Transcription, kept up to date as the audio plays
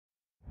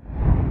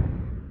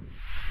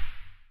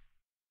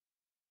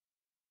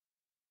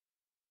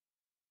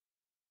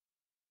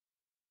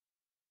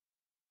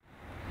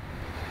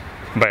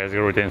Best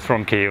greetings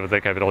from Kiev, the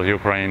capital of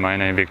Ukraine. My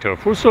name is Victor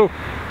Fursov,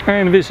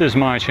 and this is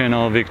my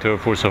channel, Victor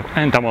Fursov,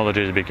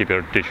 entomologist,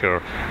 beekeeper, teacher.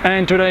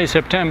 And today is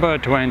September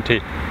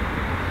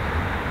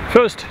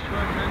 21st,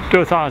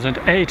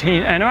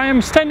 2018, and I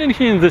am standing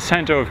here in the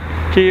center of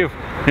Kiev,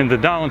 in the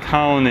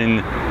downtown.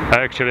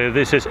 Actually,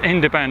 this is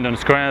Independence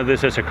Square.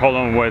 This is a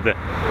column with the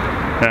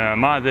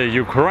Mother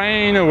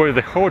Ukraine, with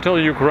the Hotel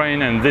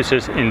Ukraine, and this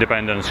is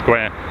Independence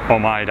Square, or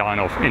Maidan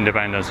of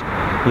Independence,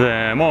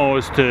 the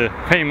most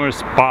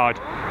famous part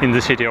in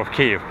the city of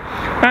Kiev.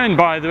 And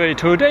by the way,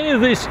 today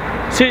this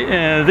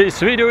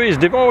video is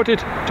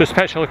devoted to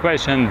special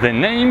question, the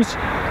names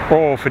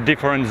of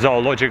different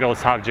zoological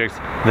subjects,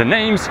 the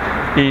names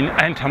in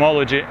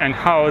entomology, and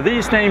how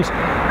these names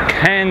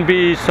can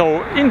be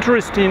so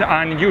interesting,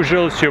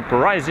 unusual,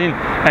 surprising,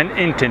 and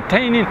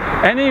entertaining,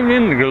 and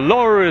even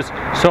glorious,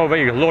 so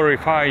they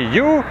glorify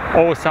you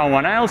or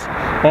someone else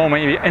or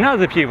maybe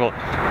another people,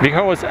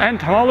 because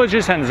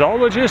entomologists and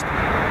zoologists,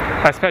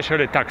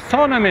 especially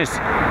taxonomists,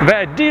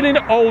 they're dealing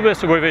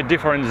always with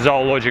different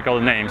zoological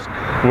names.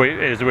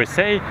 As we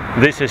say,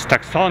 this is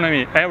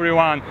taxonomy.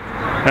 Everyone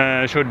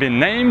should be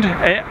named,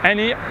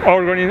 any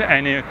organism,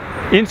 any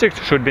insect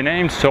should be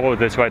named, so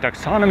that's why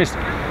taxonomists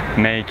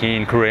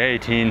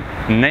creating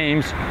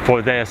names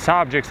for their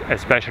subjects,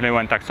 especially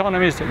when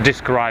taxonomists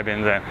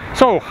describing them.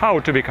 So how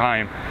to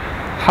become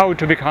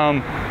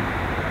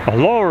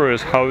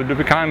glorious, how to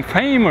become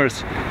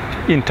famous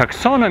in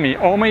taxonomy,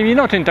 or maybe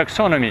not in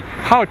taxonomy,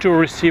 how to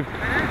receive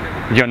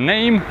your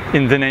name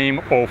in the name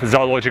of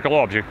zoological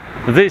object.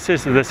 This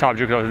is the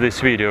subject of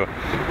this video.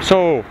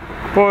 So,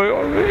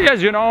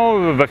 as you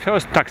know, the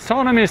first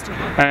taxonomist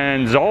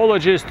and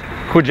zoologist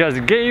who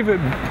just gave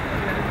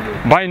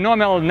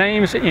binomial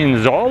names in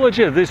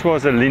zoology, this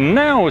was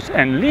Linnaeus,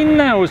 and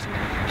Linnaeus,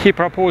 he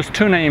proposed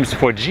two names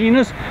for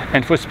genus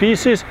and for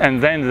species,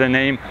 and then the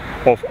name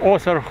of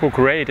author who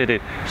created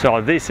it.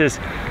 So this is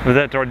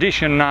the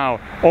tradition now.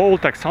 All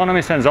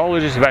taxonomists and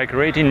zoologists were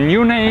creating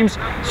new names,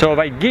 so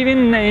by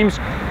giving names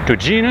to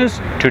genus,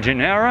 to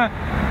genera,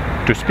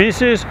 to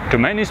species, to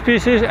many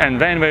species,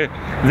 and then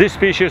this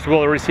species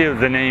will receive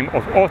the name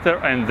of author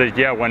and the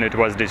year when it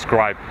was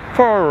described.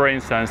 For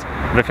instance,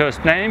 the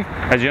first name,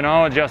 as you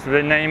know, just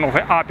the name of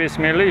Apis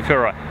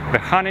mellifera, the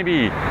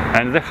honeybee,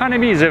 and the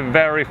honeybee is a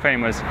very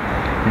famous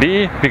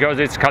bee because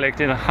it's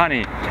collecting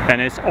honey,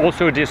 and it's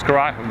also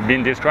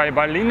been described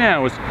by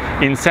Linnaeus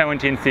in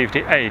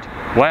 1758.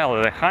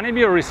 Well, the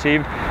honeybee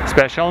received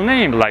special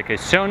name like a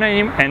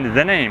surname and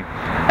the name,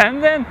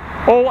 and then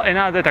all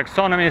another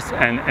taxonomists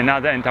and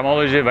another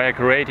entomology were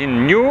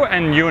creating new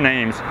and new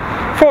names.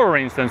 For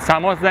instance,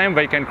 some of them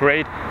they can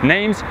create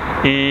names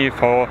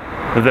for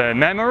the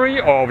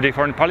memory of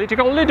different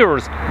political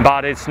leaders,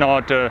 but it's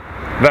not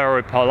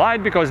very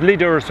polite because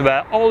leaders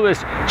were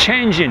always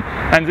changing,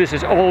 and this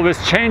is always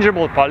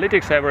changeable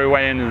politics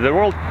everywhere in the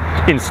world,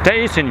 in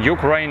states, in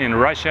Ukraine, in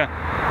Russia,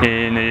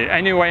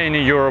 anywhere in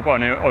Europe, or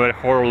the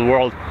whole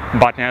world.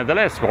 But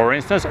nevertheless, for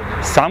instance,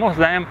 some of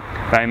them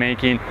by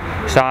making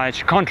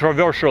such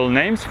controversial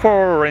names.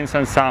 For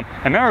instance, some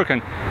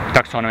American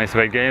taxonomists,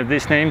 they gave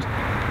these names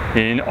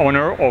in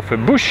honor of a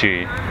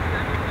bushy.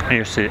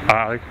 You see,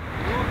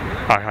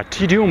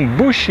 Aratidium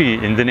bushy,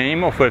 in the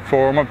name of a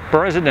former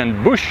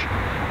President Bush,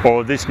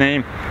 or this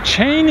name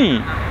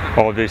Cheney,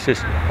 or this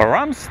is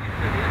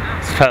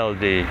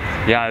Rumsfeldy.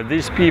 Yeah,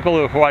 these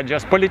people who are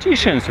just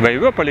politicians, they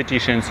were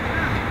politicians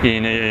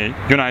in the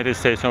United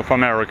States of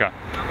America.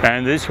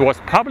 And this was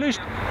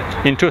published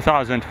in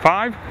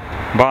 2005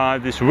 by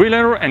this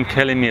Wheeler and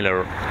Kelly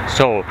Miller.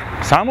 So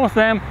some of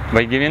them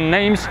were given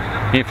names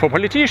for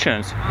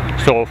politicians.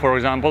 So for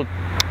example,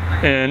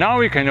 now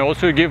we can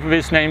also give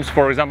these names,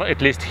 for example, at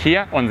least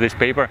here on this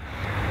paper,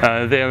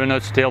 they are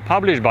not still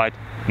published, but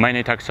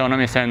many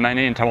taxonomists and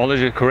many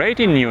entomologists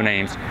creating new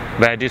names.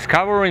 They're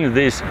discovering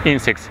these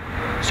insects.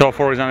 So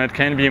for example, it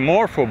can be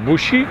more for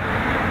bushy,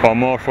 or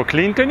more for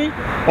Clintony,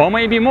 or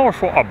maybe more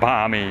for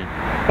Obama,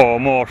 or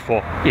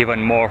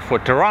even more for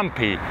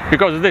Trumpy,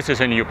 because this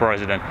is a new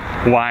president.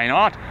 Why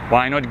not?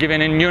 Why not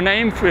giving a new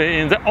name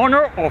in the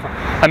honor of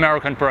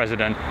American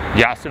president?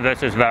 Yes,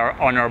 this is very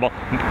honorable,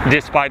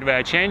 despite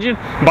their changing,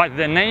 but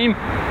the name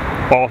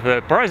of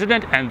the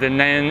president and the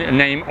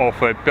name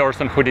of a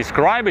person who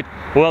described it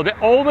will be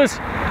always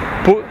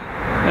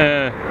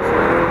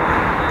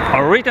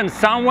written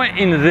somewhere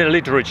in the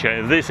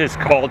literature. This is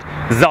called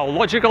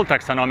zoological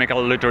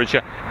taxonomical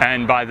literature,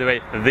 and by the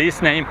way,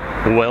 this name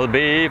will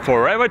be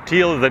forever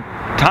till the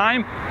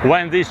time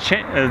when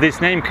this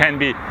name can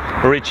be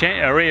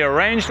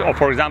rearranged, or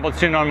for example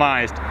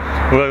synonymized,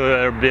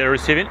 will be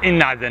receiving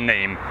another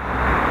name.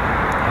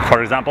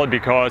 For example,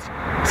 because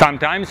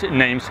sometimes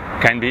names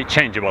can be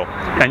changeable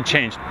and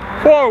changed.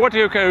 Or what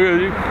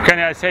can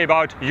I say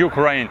about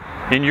Ukraine?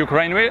 In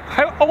Ukraine we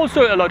have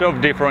also a lot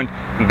of different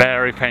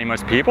very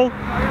famous people.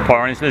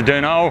 For instance, do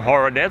you know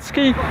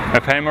Horodetsky,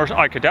 a famous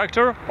architect,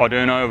 or do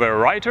you know the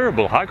writer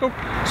Bulhakov?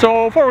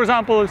 So for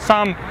example,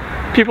 some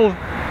people,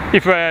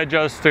 if they're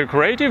just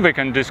creative, they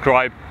can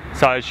describe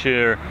such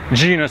a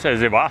genus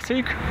as a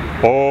Vasik,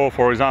 or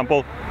for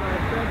example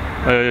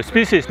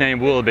species name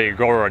will be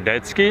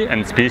Gorodetsky,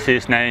 and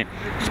species name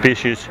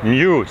species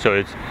new, so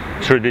it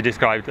should be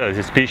described as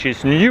a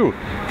species new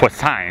for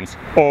science.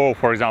 Or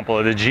for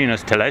example the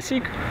genus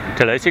Telesic.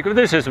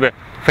 This is the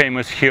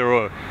famous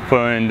hero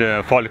in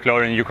the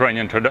folklore in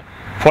Ukrainian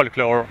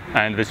folklore,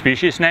 and the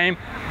species name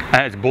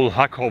as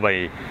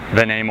Bulhakovy,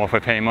 the name of a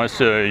famous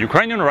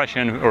Ukrainian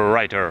Russian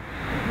writer.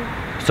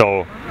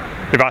 So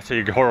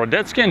Ivasik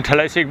Gorodetsky and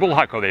Telesic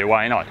Bulhakovy,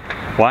 why not?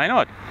 Why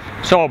not?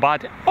 So,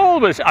 but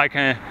always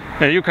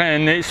you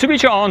can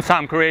switch on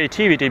some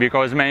creativity,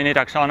 because many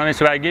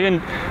taxonomies were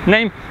given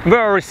name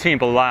very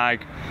simple,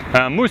 like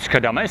Musca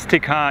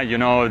domestica, you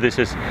know, this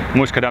is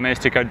Musca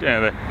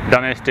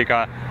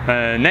domestica,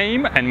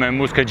 name, and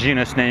Musca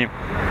genus name.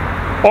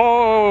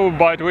 Oh,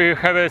 but we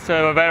have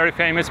very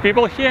famous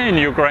people here in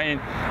Ukraine.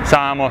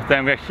 Some of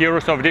them were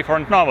heroes of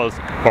different novels.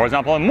 For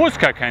example,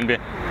 Musca can be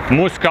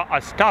Musca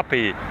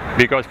Ostapi,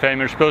 because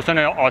famous person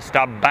is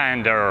Ostap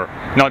Bender.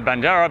 Not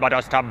Bandera, but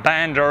Ostap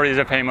Bender is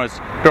a famous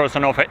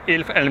person of a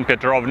Ilf and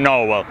Petrov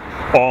novel.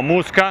 Or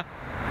Musca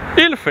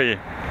Ilfi,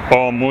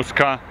 or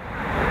Musca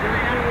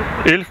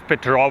Ilf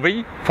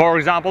Petrovi, for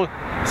example.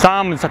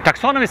 Some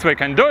taxonomies we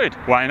can do it,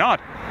 why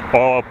not?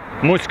 Or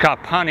Musca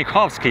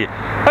Panikovsky.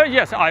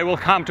 Yes, I will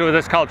come to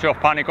the sculpture of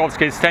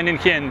Panikovsky standing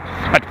here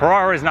at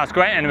Priorizna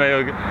Square, and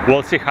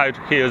we'll see how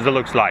he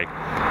looks like.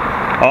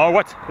 Or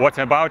what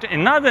about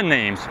another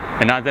names?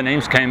 Another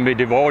names can be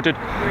devoted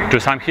to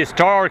some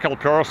historical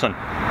person.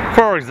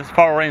 For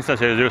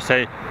instance, as you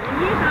say,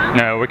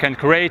 no, we can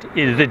create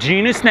the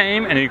genus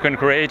name and you can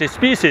create a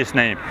species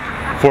name.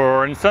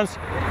 For instance,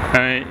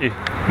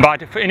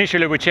 but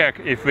initially we check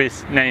if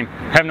this name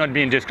have not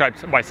been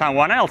described by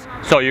someone else,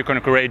 so you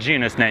can create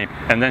genus name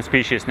and then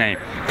species name.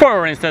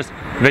 For instance,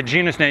 the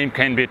genus name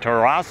can be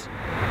Taras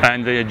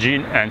and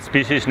the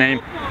species name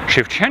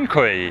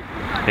Shevchenko.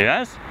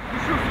 Yes,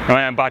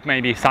 but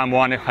maybe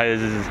someone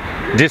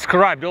has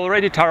described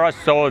already Taras,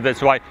 so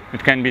that's why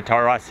it can be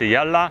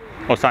Tarasiella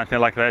or something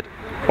like that.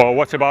 Or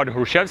what about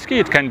Grushevsky?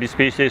 It can be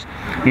species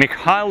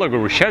Mikhailo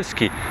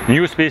Grushevsky,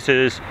 new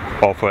species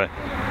of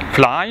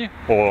fly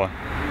or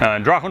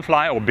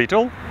dragonfly or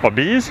beetle or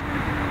bees.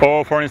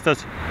 Or for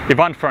instance,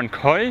 Ivan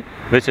Frankoy,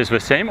 this is the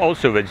same,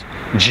 also with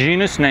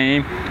genus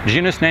name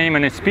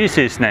and a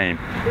species name.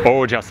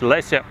 Or just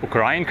Lesia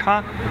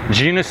Ukrainka,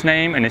 genus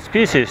name and a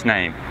species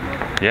name.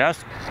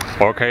 Yes,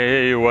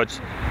 okay, what's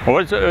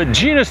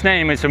genus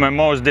name is the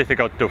most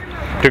difficult to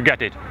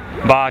get it,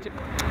 but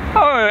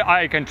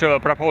I can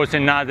propose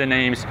another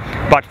names.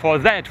 But for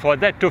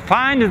that to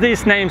find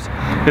these names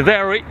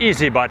very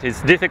easy, but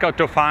it's difficult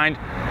to find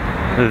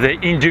the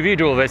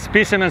individual, the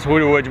specimens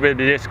who would be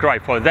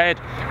described. For that,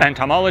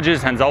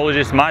 entomologists and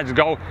zoologists must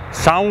go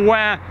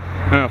somewhere,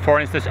 for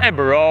instance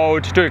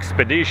abroad, to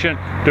expedition,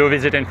 to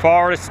visit in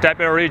forest, steppe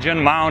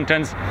region,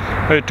 mountains,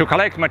 to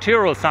collect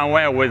material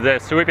somewhere with the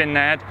sweeping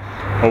net,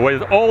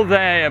 with all the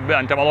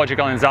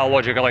entomological and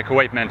zoological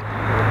equipment.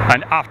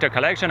 And after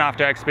collection,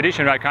 after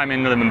expedition, I come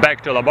in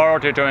back to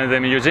laboratory, to the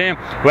museum,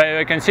 where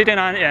we can sit in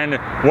and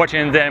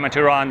watching the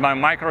material on my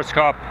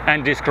microscope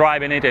and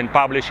describing it and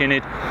publishing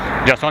it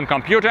just on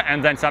computer,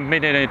 and then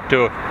submitting it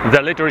to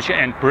the literature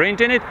and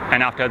printing it.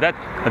 And after that,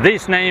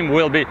 this name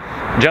will be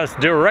just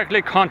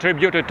directly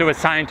contributed to the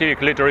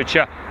scientific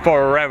literature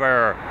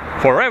forever.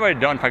 Forever,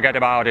 don't forget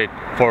about it,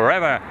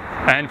 forever.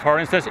 And for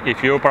instance,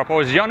 if you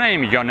propose your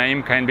name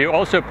can be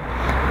also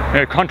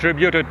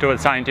contributed to the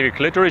scientific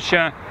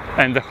literature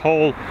and the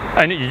whole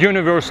and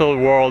universal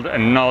world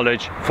and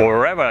knowledge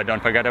forever.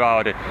 Don't forget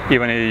about it.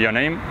 Even if your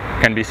name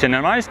can be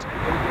synonymized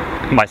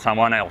by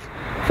someone else.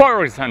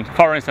 For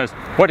instance,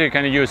 what you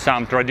can use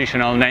some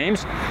traditional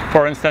names.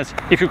 For instance,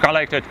 if you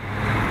collected,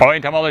 or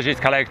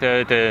entomologists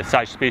collected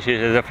such species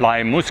as a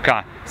fly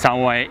Musca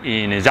somewhere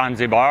in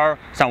Zanzibar,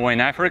 somewhere in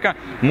Africa,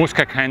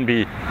 Musca can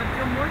be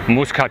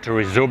Musca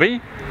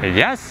trizubi,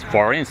 yes,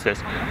 for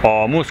instance,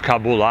 or Musca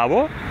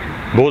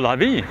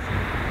bulavi,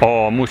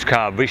 or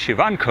Musca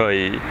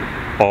vyshivankoi,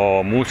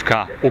 or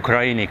Musca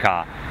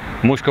Ukrainica.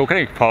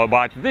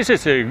 But this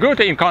is a good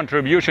in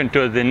contribution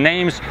to the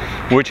names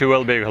which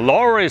will be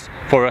glorious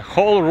for a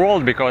whole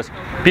world, because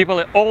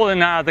people all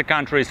in other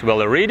countries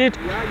will read it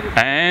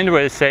and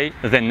will say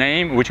the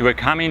name which were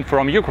coming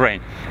from Ukraine.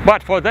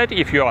 But for that,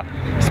 if you are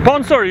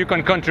sponsor, you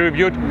can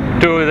contribute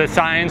to the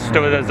science,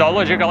 to the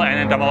zoological and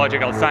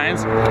entomological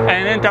science,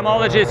 and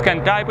entomologists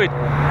can type it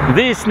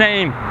this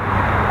name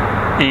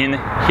in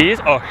his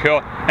or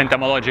her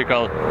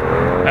entomological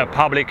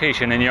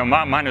publication in your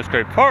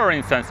manuscript. For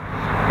instance,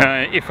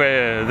 if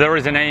there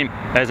is a name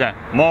as a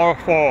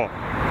Morpho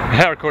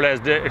Hercules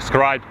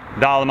described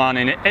Dalman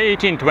in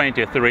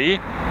 1823,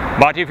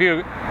 but if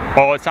you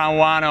or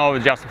someone or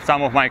just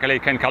some of my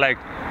colleagues can collect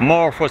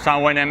Morpho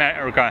somewhere in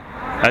America,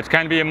 it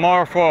can be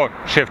Morpho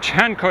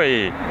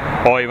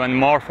Shevchenko or even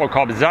Morpho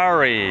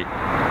Kobzari,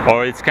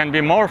 or it can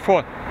be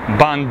Morpho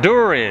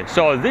Banduri.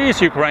 So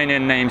these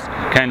Ukrainian names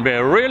can be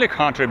really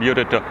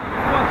contributed to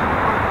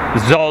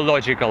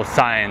zoological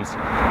science.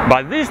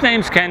 But these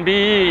names can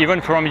be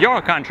even from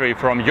your country,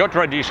 from your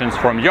traditions,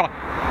 from your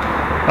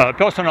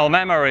personal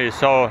memory,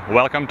 so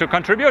welcome to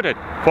contribute it.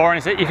 For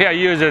instance, if I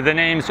use the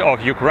names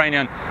of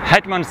Ukrainian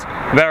hetmans,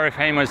 very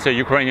famous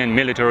Ukrainian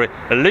military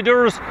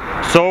leaders,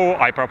 so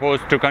I propose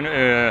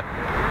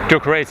to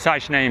create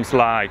such names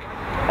like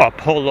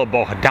Apollo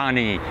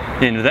Bohdani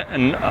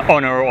in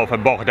honor of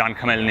Bohdan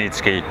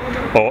Khmelnytsky,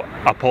 or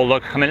Apollo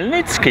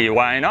Khmelnytsky,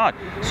 why not?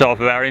 So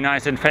very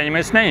nice and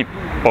famous name.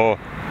 Or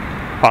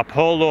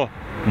Apollo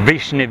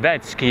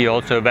Vishnevetsky,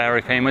 also a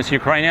very famous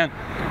Ukrainian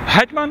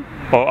hetman,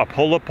 or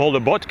Apollo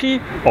Polobotsky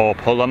or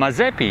Apollo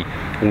Mazepi,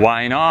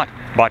 why not?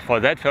 But for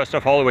that, first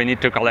of all, we need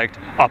to collect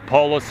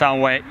Apollo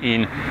somewhere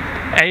in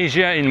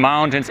Asia, in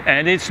mountains,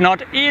 and it's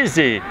not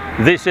easy.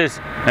 This is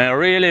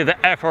really the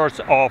efforts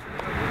of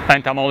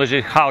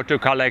entomology, how to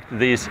collect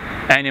this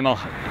animal,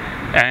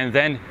 and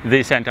then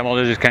this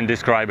entomologist can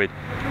describe it.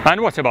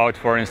 And what about,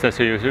 for instance,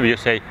 you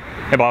say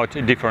about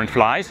different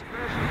flies?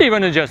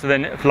 Even just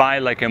the fly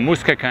like a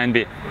musca can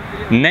be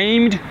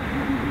named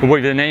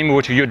with the name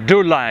which you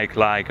do like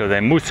the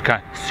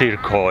Musca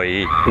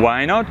circoi,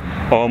 why not?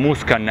 Or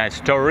Musca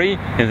nestori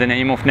in the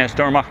name of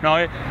Nestor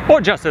Machnoi, or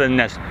just the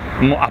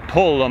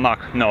Apollo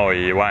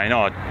Machnoi, why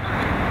not?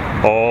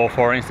 Or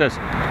for instance,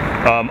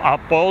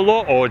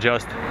 Apollo, or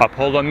just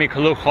Apollo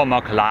Miklucho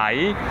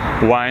Maklai,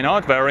 why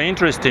not? Very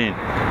interesting.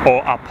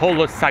 Or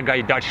Apollo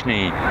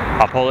Sagaidachny.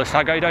 Apollo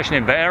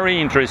Sagaidachny,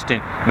 very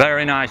interesting,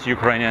 very nice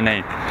Ukrainian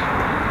name.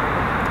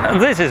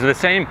 This is the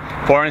same,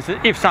 for instance,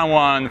 if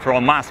someone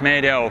from mass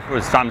media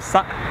or some,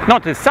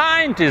 not a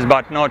scientist,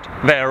 but not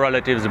their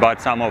relatives,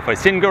 but some of the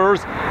singers,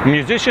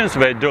 musicians,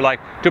 they do like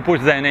to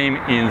put their name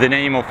in the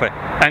name of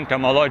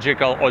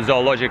entomological or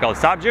zoological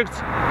subjects.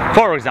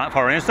 For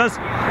example, for instance,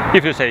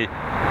 if you say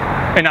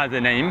another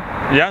name,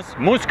 yes,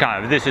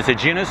 Musca, this is a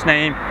genus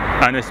name,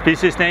 and a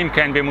species name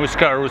can be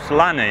Musca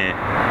ruslani,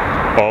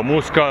 or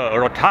Musca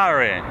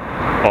rotare,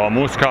 or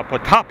Musca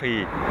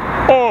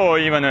potapi, or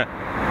even a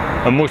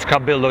Musca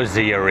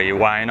bilozeri,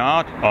 why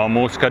not? Or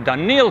Musca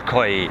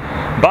danilkoi.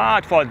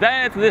 But for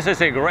that, this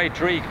is a great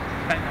trick.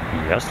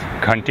 Yes,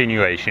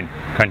 continuation.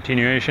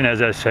 Continuation,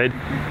 as I said,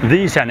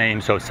 these are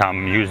names of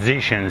some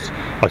musicians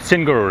or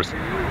singers.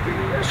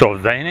 So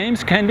their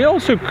names can be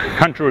also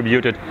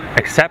contributed,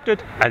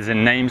 accepted as the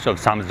names of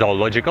some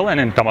zoological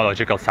and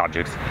entomological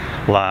subjects,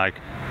 like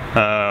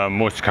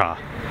Musca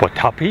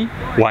potapi,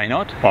 why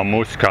not? Or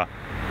Musca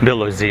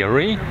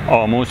bilozeri,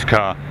 or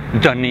Musca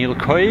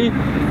danilkoi.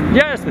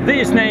 Yes,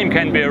 this name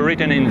can be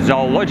written in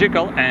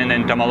zoological and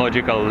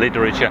entomological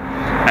literature,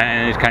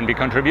 and it can be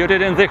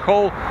contributed in the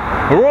whole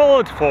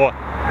world for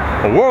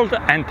world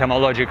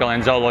entomological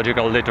and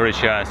zoological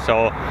literature.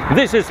 So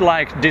this is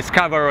like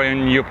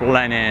discovering a new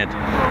planet.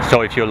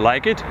 So if you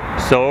like it,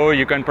 so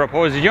you can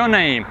propose your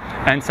name,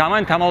 and some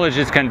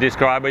entomologists can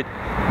describe it.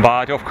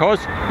 But of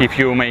course, if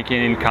you make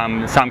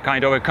income, some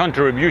kind of a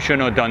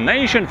contribution or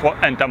donation for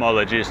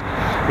entomologists,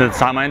 that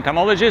some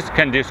entomologists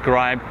can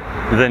describe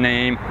the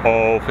name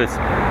of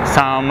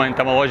some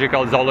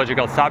entomological,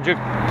 zoological subject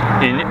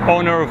in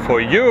honor for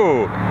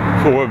you,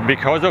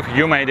 because of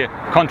you made a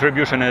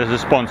contribution as a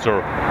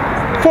sponsor.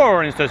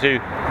 For instance,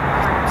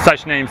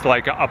 such names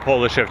like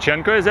Apollo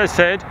Shevchenko, as I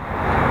said,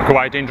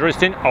 quite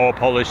interesting, or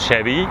Apollo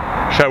Chevy,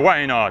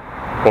 why not?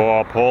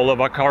 Or Apollo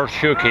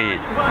Vakarchuki.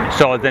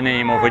 So the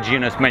name of a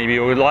genus maybe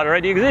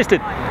already existed,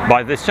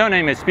 but the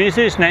surname, a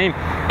species name,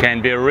 can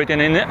be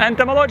written in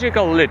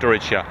entomological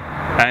literature,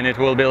 and it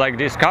will be like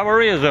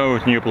discovery of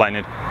a new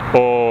planet.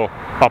 Or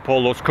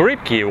Apollo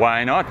Skripki,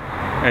 why not?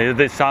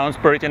 This sounds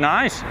pretty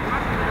nice.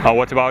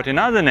 What about in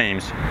other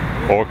names?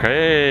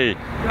 Okay,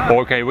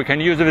 we can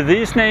use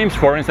these names,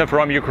 for instance,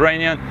 from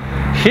Ukrainian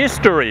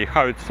history,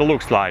 how it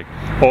looks like,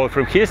 or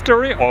from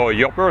history, or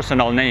your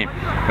personal name,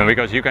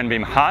 because you can be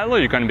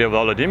Mikhailo, you can be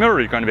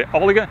Volodymyr, you can be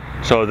Olga.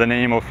 So the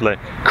name of the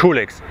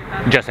Kulix,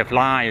 just a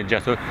fly,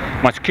 just a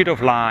mosquito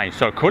fly.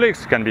 So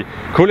Kulix can be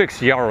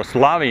Kulix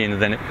Yaroslav in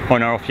the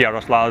honor of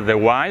Yaroslav the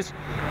Wise,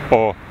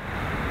 or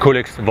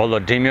Kulix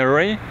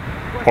Volodymyr,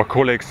 or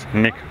Kulix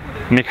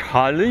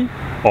Mikhaili,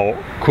 or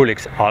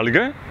Kulix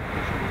Olga,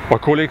 or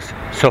Kulix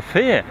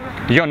Sofia.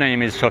 Your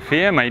name is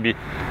Sofia, maybe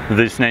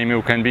this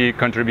name can be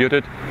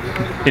contributed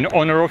in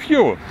honor of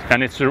you,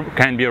 and it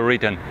can be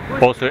written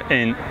also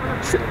in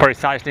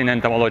precisely in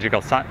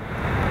entomological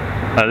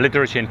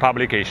literature and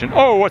publication.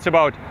 Oh, what's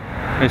about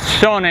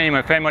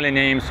surname, family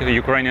names,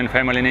 Ukrainian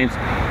family names,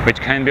 which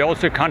can be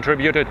also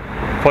contributed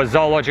for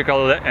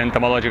zoological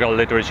entomological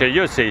literature.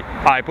 You see,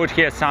 I put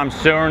here some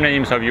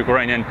surnames of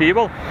Ukrainian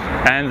people,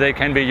 and they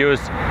can be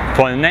used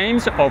for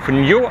names of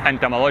new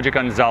entomological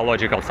and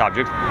zoological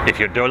subjects. If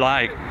you do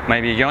like,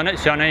 maybe your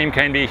surname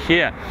can be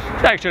here.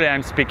 Actually,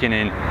 I'm speaking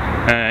in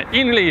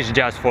English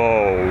just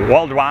for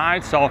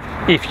worldwide, so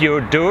if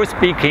you do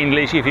speak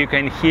English, if you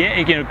can hear,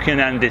 you can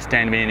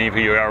understand me, and if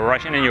you are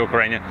Russian and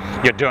Ukrainian,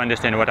 you do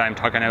understand what I'm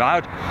talking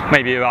about,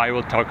 maybe I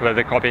will talk with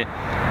a copy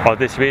of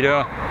this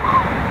video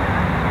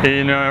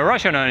in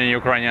Russian and in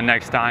Ukrainian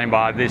next time,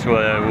 but this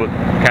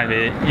can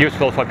be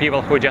useful for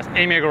people who just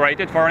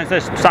immigrated, for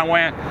instance,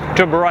 somewhere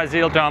to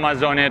Brazil, to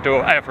Amazonia, to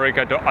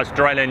Africa, to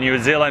Australia, New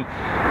Zealand,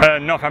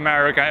 North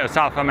America,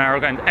 South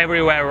America, and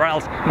everywhere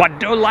else, but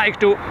do like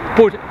to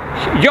put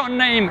your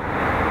name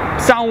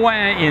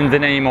somewhere in the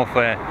name of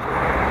a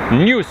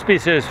new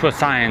species for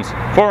science.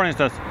 For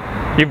instance,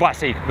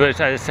 Ivasic, which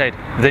I said,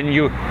 the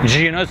new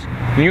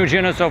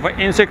genus of an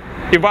insect.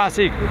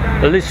 Ivasic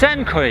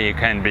lysenkoi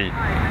can be,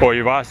 or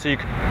Ivasic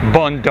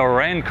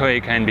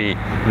bondarenkoi can be.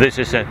 This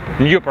is a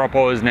new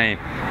proposed name.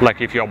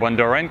 Like if you're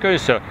bondarenkoi,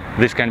 so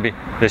this can be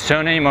the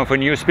surname of a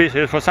new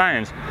species for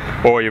science.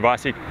 Or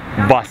Ivasic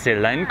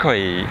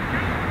vasilenkoi,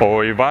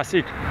 or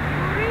Ivasic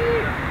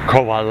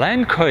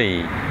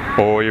kovalenkoi,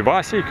 or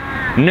Ivasic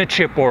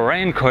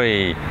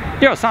necheporenkoi.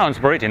 Yeah, sounds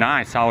pretty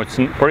nice, sounds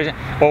pretty.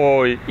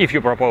 Or if you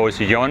propose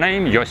your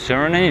name, your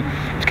surname,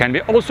 it can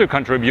be also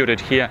contributed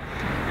here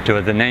to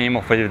the name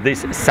of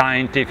this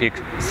scientific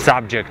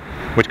subject,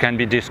 which can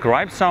be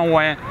described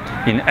somewhere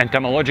in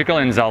entomological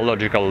and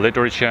zoological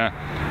literature,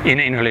 in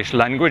English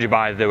language,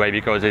 by the way,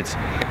 because it's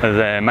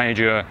the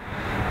major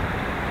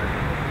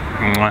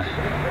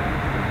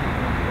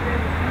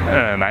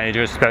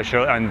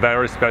special and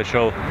very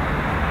special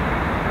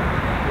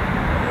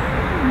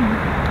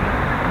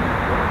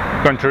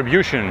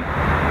contribution,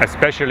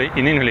 especially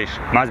in English,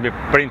 must be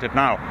printed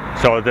now.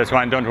 So that's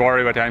why don't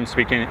worry that I'm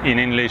speaking in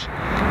English.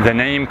 The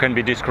name can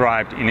be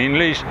described in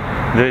English,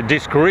 the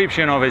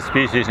description of a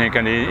species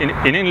can be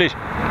in English,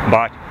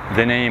 but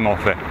the name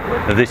of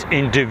this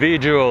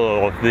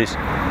individual, of this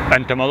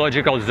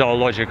entomological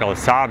zoological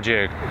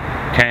subject,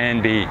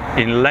 can be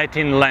in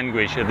Latin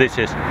language. This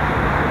is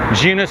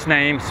genus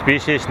name,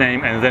 species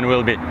name, and then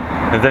will be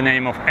the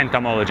name of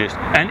entomologist.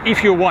 And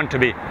if you want to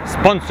be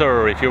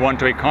sponsor, if you want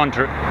to be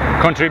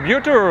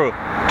contributor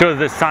to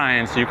the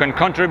science, you can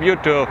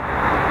contribute to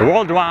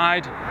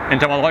worldwide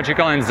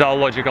entomological and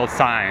zoological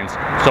science.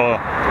 So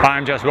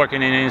I'm just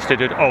working in the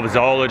Institute of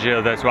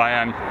Zoology, that's why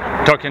I'm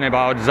talking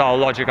about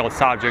zoological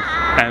subjects.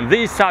 And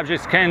these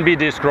subjects can be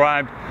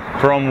described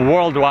from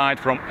worldwide,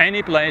 from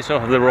any place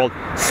of the world,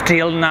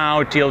 still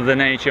now, till the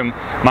nature,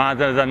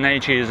 Mother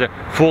Nature is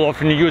full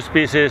of new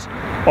species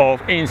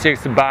of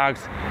insects,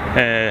 bugs,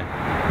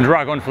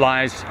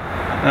 dragonflies,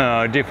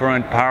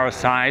 different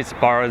parasites,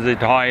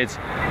 parasitoids,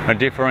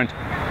 different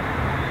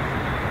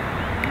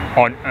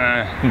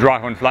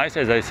dragonflies,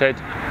 as I said,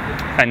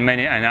 and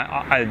many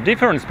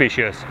different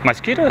species,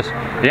 mosquitoes,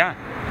 yeah.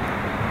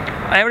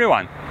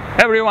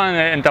 Everyone,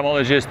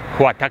 entomologists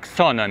who are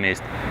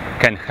taxonomists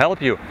can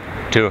help you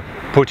to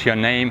put your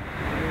name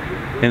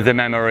in the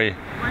memory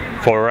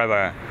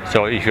forever.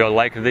 So if you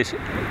like this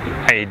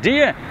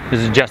idea,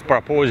 just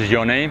propose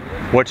your name.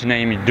 What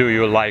name do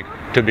you like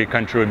to be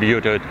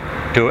contributed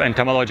to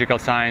entomological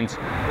science?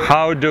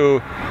 How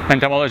do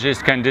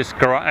entomologists can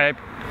describe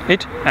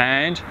it?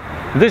 And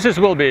this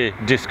will be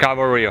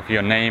discovery of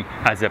your name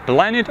as a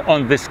planet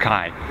on the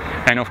sky.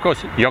 And of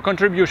course, your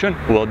contribution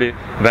will be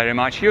very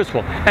much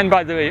useful. And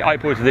by the way, I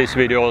put this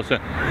video also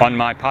on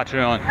my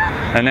Patreon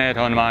and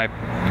on my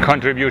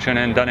contribution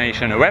and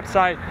donation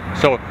website.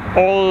 So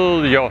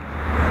all your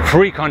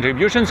free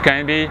contributions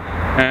can be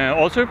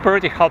also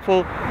pretty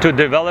helpful to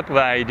develop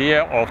the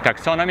idea of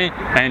taxonomy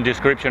and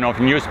description of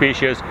new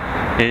species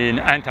in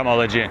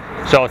entomology.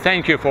 So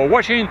thank you for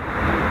watching.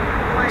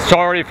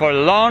 Sorry for a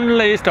long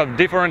list of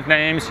different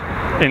names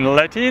in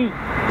Latin.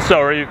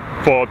 Sorry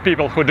for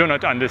people who do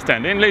not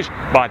understand English,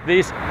 but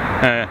this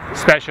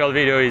special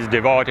video is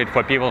devoted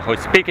for people who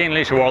speak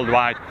English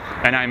worldwide,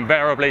 and I'm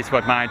very pleased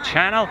that my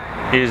channel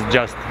is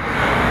just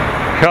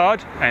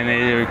heard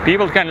and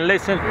people can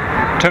listen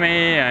to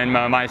me and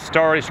my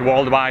stories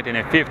worldwide in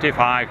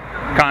 55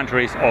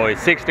 countries or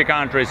 60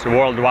 countries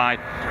worldwide,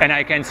 and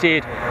I can see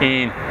it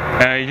in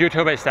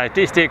YouTube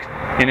statistics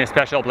in a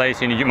special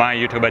place in my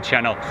YouTube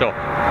channel. So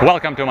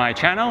welcome to my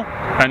channel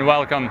and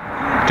welcome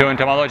to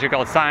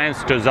entomological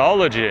science, to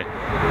zoology.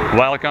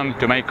 Welcome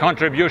to my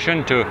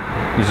contribution to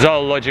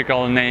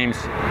zoological names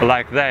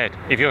like that.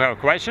 If you have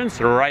questions,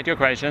 write your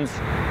questions,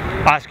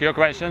 ask your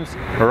questions,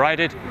 write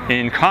it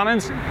in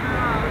comments.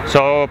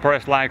 So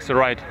press likes,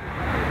 write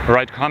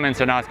comments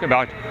and ask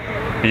about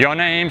your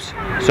names.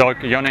 So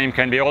your name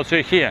can be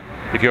also here.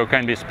 If you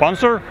can be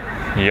sponsor,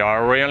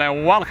 you're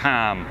really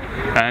welcome.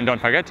 And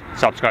don't forget,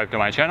 subscribe to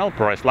my channel,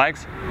 press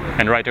likes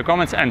and write your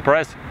comments and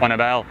press on a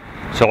bell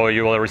so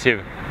you will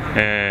receive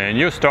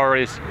new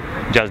stories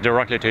just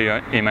directly to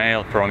your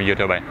email from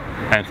YouTube.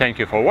 And thank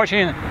you for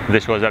watching.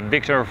 This was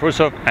Victor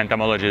Fursov,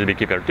 entomologist,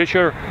 beekeeper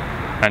teacher.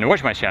 And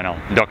watch my channel,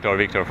 Dr.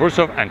 Victor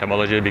Fursov,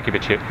 entomologist, beekeeper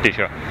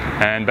teacher.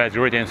 And best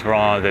greetings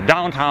from the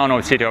downtown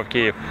of city of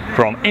Kiev,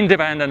 from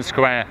Independence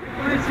Square,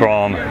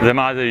 from the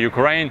mother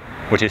Ukraine,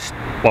 which is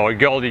our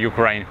girl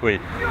Ukraine, who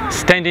is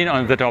standing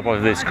on the top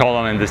of this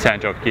column in the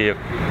center of Kiev,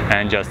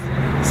 and just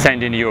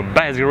sending you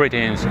best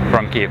greetings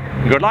from Kiev.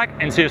 Good luck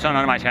and see you soon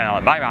on my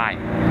channel. Bye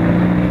bye.